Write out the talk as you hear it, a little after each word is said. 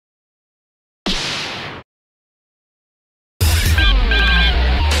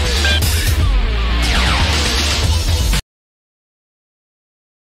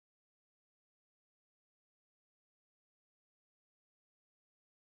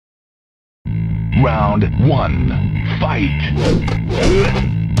Round 1. Fight!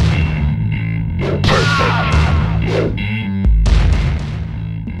 Perfect!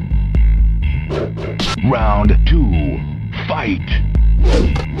 Round 2. Fight!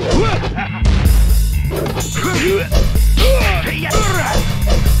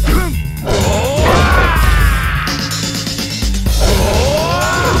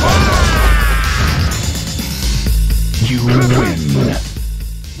 You win!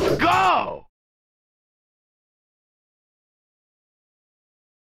 Go!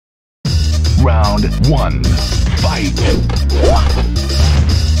 Round 1. Fight!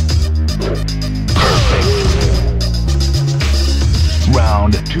 Perfect!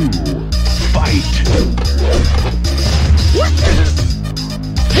 Round 2. Fight!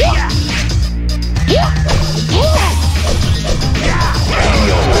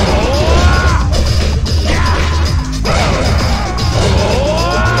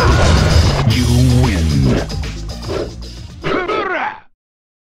 You win!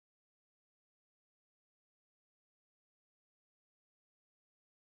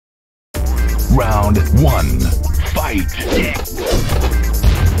 Round 1. Fight!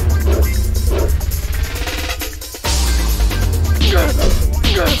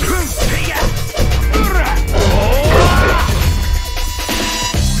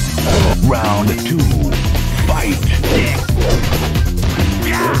 Round 2. Fight!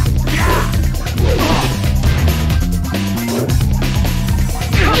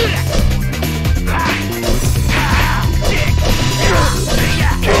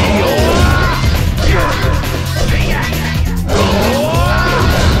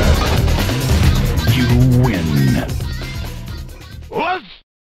 You win. What?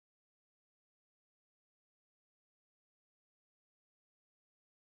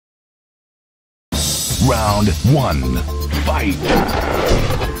 Round 1. Fight!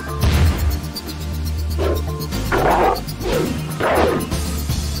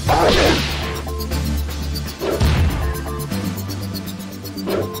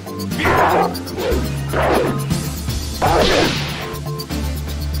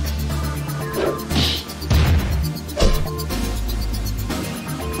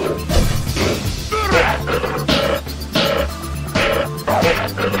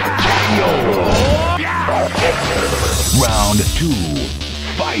 Round 2.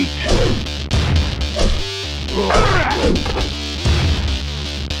 Fight!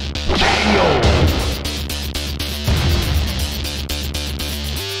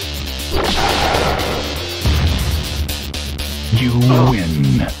 You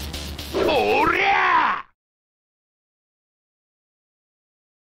win! Oh, yeah!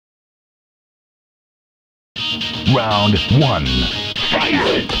 Round 1. Fight!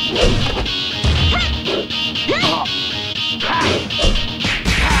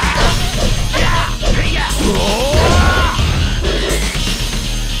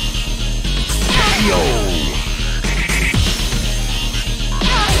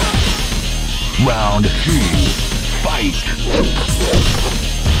 Round 2. Fight!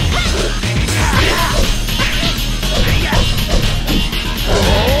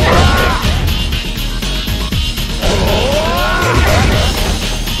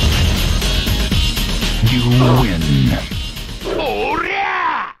 You win! Oh,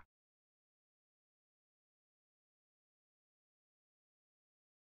 yeah!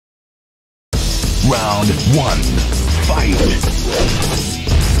 Round 1. Fight!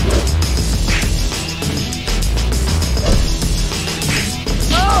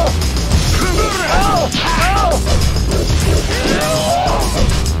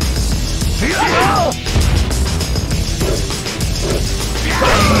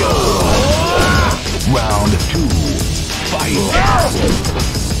 Round 2. Fight! Perfect!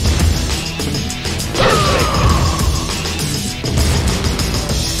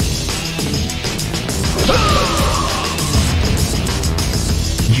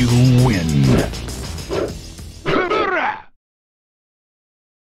 You win!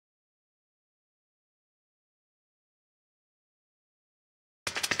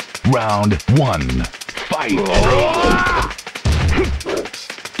 Round 1. Fight!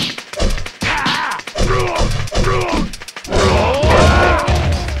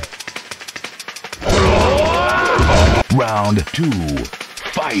 Round 2.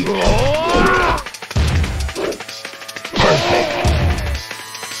 Fight! Perfect!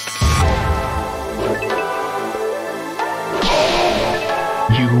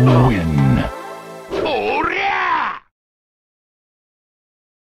 You win! Oh, yeah!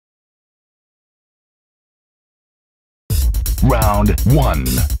 Round 1.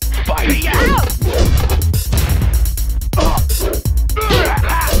 Fight!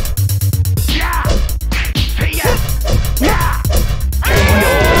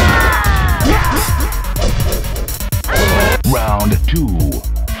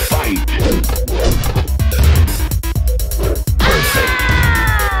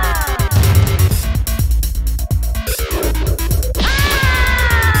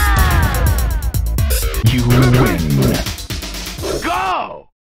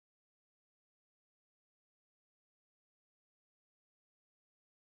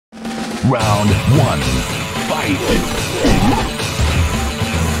 Round 1. Fight!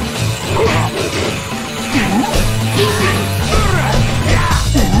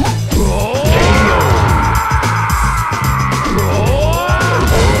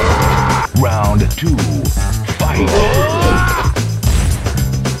 Round 2. Fight!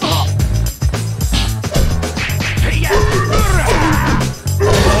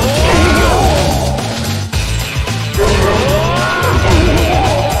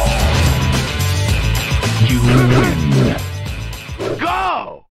 You win.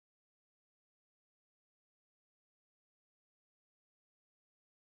 Go!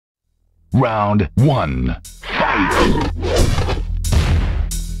 Round 1. Fight!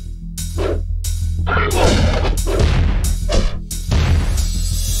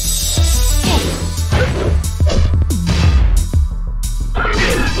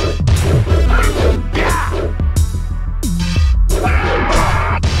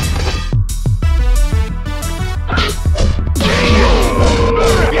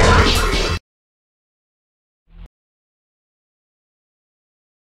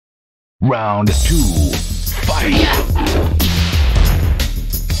 Round 2. Fight!